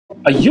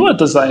Are you a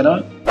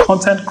designer,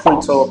 content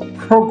creator,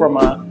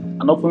 programmer,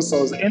 an open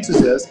source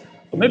enthusiast,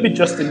 or maybe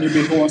just a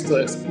newbie who wants to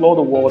explore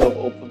the world of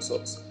open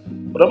source?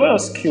 Whatever your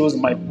skills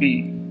might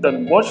be,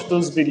 then watch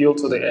this video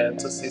to the end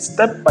to see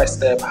step by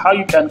step how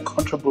you can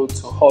contribute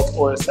to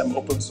HOTOSM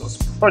open source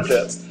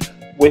projects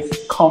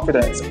with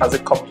confidence as a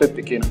complete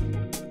beginner.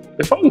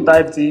 Before we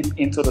dive deep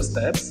into the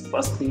steps,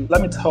 firstly,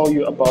 let me tell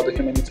you about the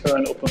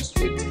Humanitarian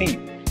OpenStreet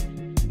team.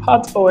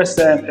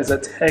 HOTOSM is a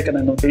tech and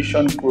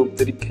innovation group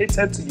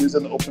dedicated to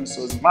using open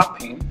source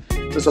mapping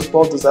to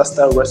support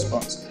disaster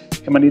response,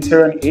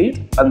 humanitarian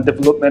aid, and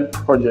development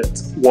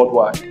projects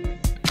worldwide.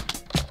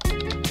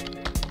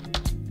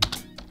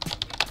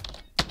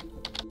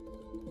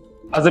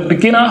 As a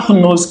beginner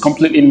who knows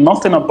completely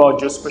nothing about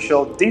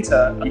geospatial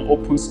data and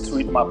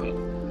OpenStreet mapping,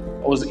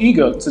 I was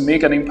eager to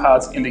make an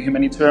impact in the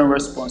humanitarian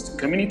response to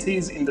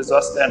communities in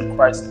disaster and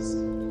crisis.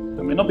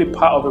 I may not be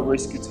part of a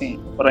rescue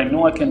team, but I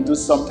know I can do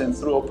something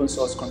through open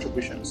source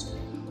contributions.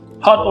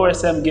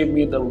 HOTOSM gave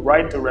me the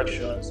right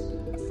directions,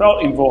 I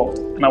felt involved,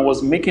 and I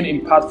was making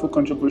impactful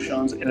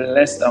contributions in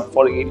less than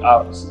 48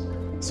 hours.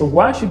 So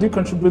why should you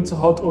contribute to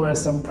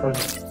HOTOSM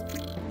projects?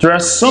 There are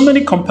so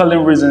many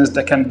compelling reasons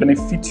that can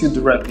benefit you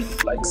directly,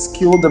 like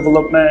skill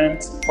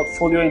development,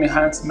 portfolio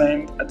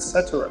enhancement,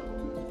 etc.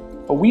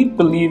 But we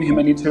believe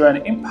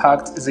humanitarian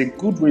impact is a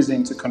good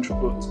reason to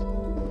contribute.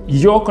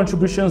 Your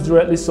contributions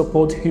directly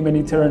support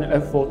humanitarian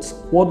efforts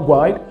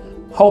worldwide,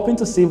 helping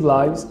to save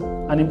lives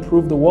and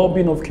improve the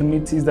well-being of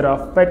communities that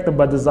are affected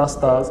by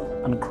disasters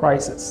and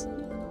crises.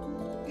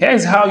 Here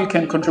is how you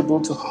can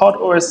contribute to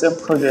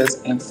HOTOSM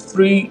projects in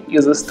 3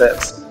 easy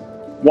steps.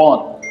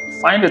 1.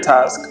 Find a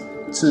task.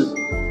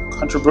 2.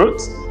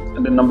 Contribute.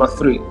 And then number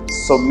 3.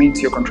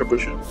 Submit your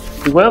contribution.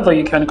 Beware that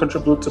you can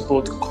contribute to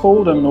both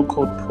code and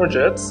no-code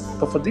projects,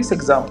 but for this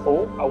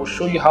example, I will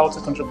show you how to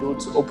contribute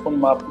to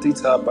open map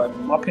data by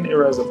mapping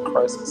areas of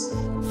crisis.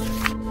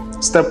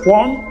 Step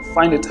 1.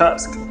 Find a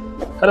task.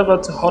 Head over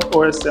to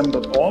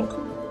hotosm.org,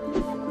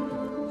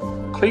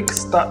 click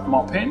Start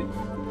Mapping,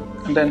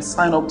 and then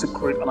sign up to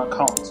create an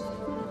account.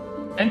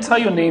 Enter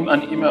your name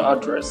and email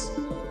address,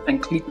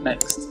 and click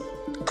Next.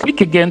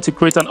 Click again to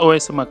create an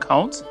OSM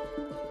account.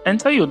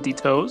 Enter your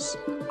details,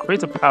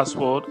 create a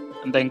password,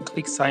 and then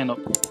click Sign Up.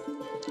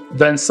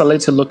 Then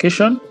select your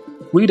location,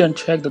 read and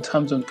check the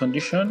terms and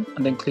conditions,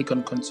 and then click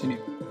on Continue.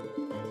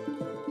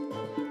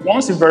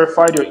 Once you've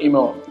verified your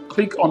email,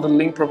 click on the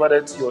link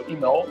provided to your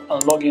email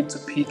and log in to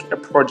pick a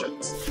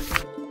project.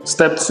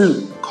 Step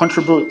 2.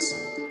 Contribute.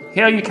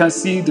 Here you can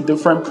see the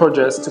different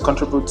projects to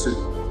contribute to,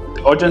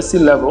 the urgency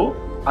level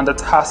and the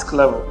task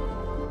level.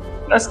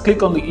 Let's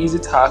click on the easy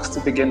task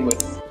to begin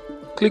with.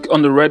 Click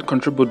on the red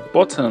Contribute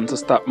button to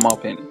start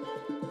mapping.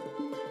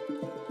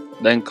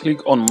 Then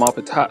click on Map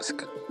a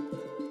Task.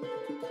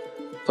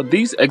 For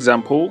this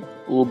example,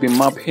 we will be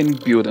mapping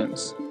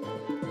buildings.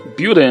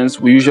 Buildings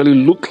will usually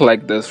look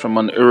like this from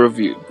an aerial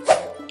view.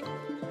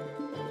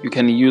 You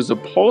can use the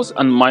plus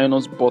and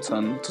minus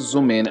button to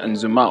zoom in and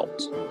zoom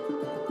out.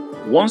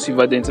 Once you've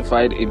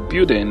identified a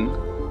building,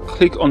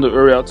 click on the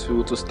area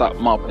tool to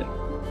start mapping.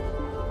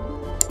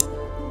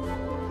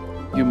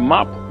 You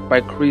map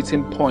by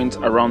creating points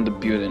around the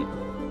building.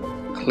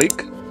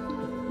 Click,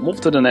 move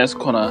to the next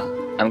corner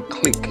and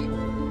click.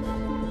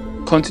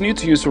 Continue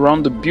to use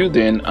around the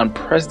building and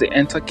press the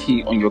Enter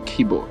key on your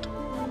keyboard.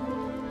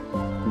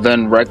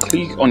 Then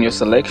right-click on your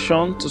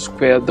selection to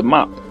square the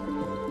map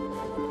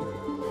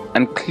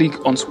and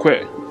click on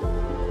Square.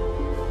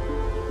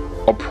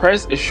 Or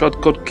press a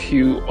shortcut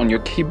Q on your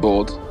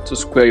keyboard to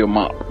square your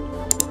map.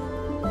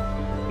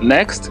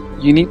 Next,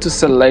 you need to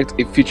select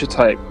a feature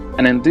type,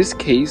 and in this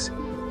case,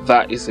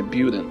 that is a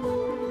building.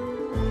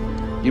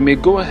 You may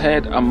go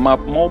ahead and map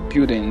more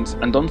buildings,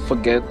 and don't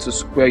forget to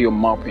square your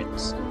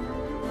mappings.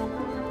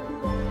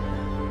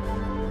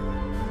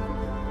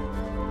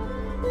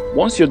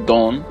 Once you're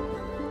done,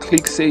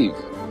 click Save.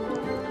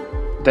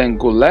 Then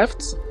go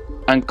left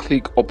and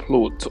click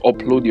Upload to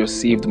upload your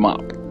saved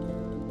map.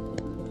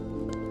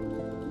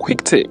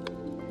 Quick tip: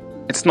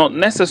 it's not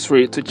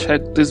necessary to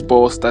check this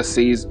box that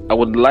says I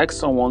would like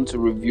someone to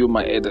review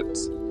my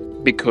edits,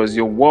 because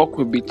your work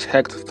will be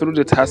checked through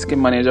the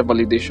Tasking Manager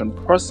validation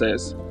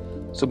process,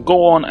 so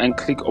go on and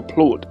click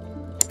Upload.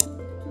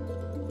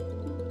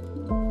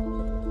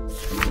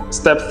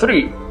 Step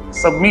 3.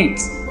 Submit.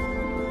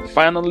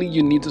 Finally,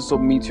 you need to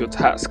submit your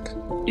task.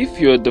 If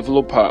you're a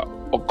developer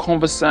or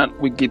conversant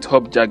with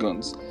GitHub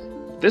jargons,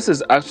 this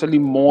is actually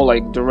more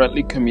like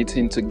directly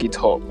committing to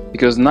GitHub,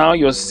 because now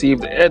your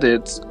saved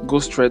edits go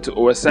straight to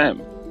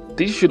OSM.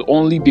 This should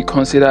only be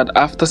considered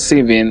after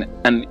saving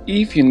and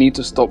if you need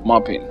to stop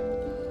mapping.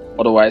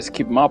 Otherwise,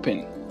 keep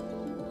mapping.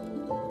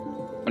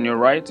 On your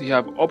right, you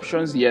have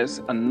options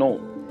Yes and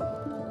No.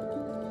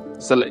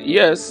 Select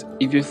Yes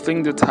if you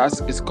think the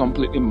task is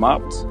completely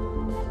mapped,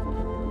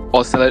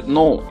 or select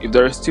No if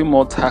there is still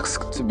more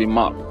tasks to be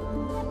mapped.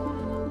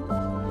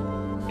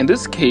 In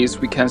this case,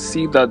 we can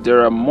see that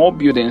there are more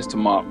buildings to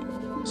map,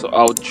 so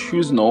I'll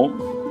choose No.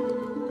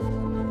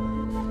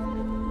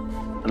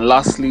 And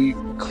lastly,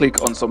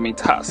 click on Submit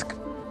Task.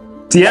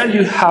 There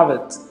you have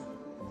it.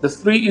 the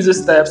 3 easy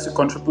steps to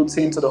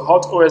contributing to the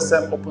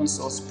HOTOSM open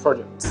source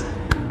project.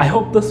 I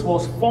hope this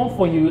was fun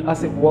for you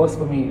as it was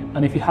for me,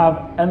 and if you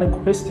have any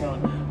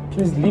question,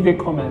 please leave a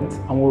comment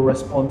and we'll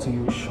respond to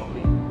you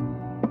shortly.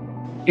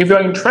 If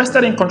you're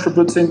interested in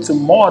contributing to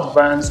more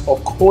advanced or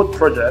code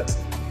projects,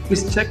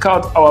 please check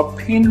out our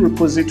pinned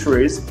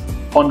repositories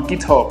on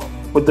GitHub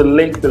with the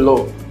link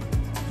below.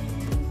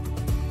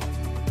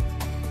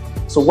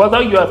 So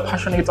whether you are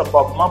passionate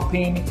about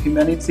mapping,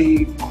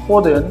 humanity,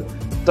 coding,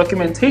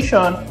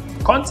 documentation,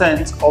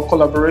 content, or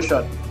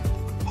collaboration,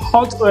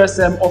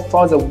 HOTOSM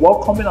offers a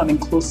welcoming and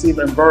inclusive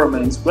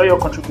environment where your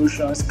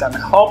contributions can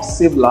help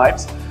save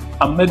lives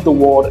and make the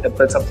world a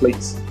better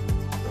place.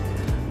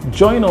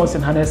 Join us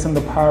in harnessing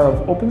the power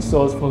of open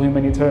source for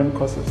humanitarian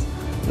causes.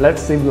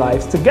 Let's save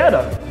lives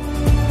together.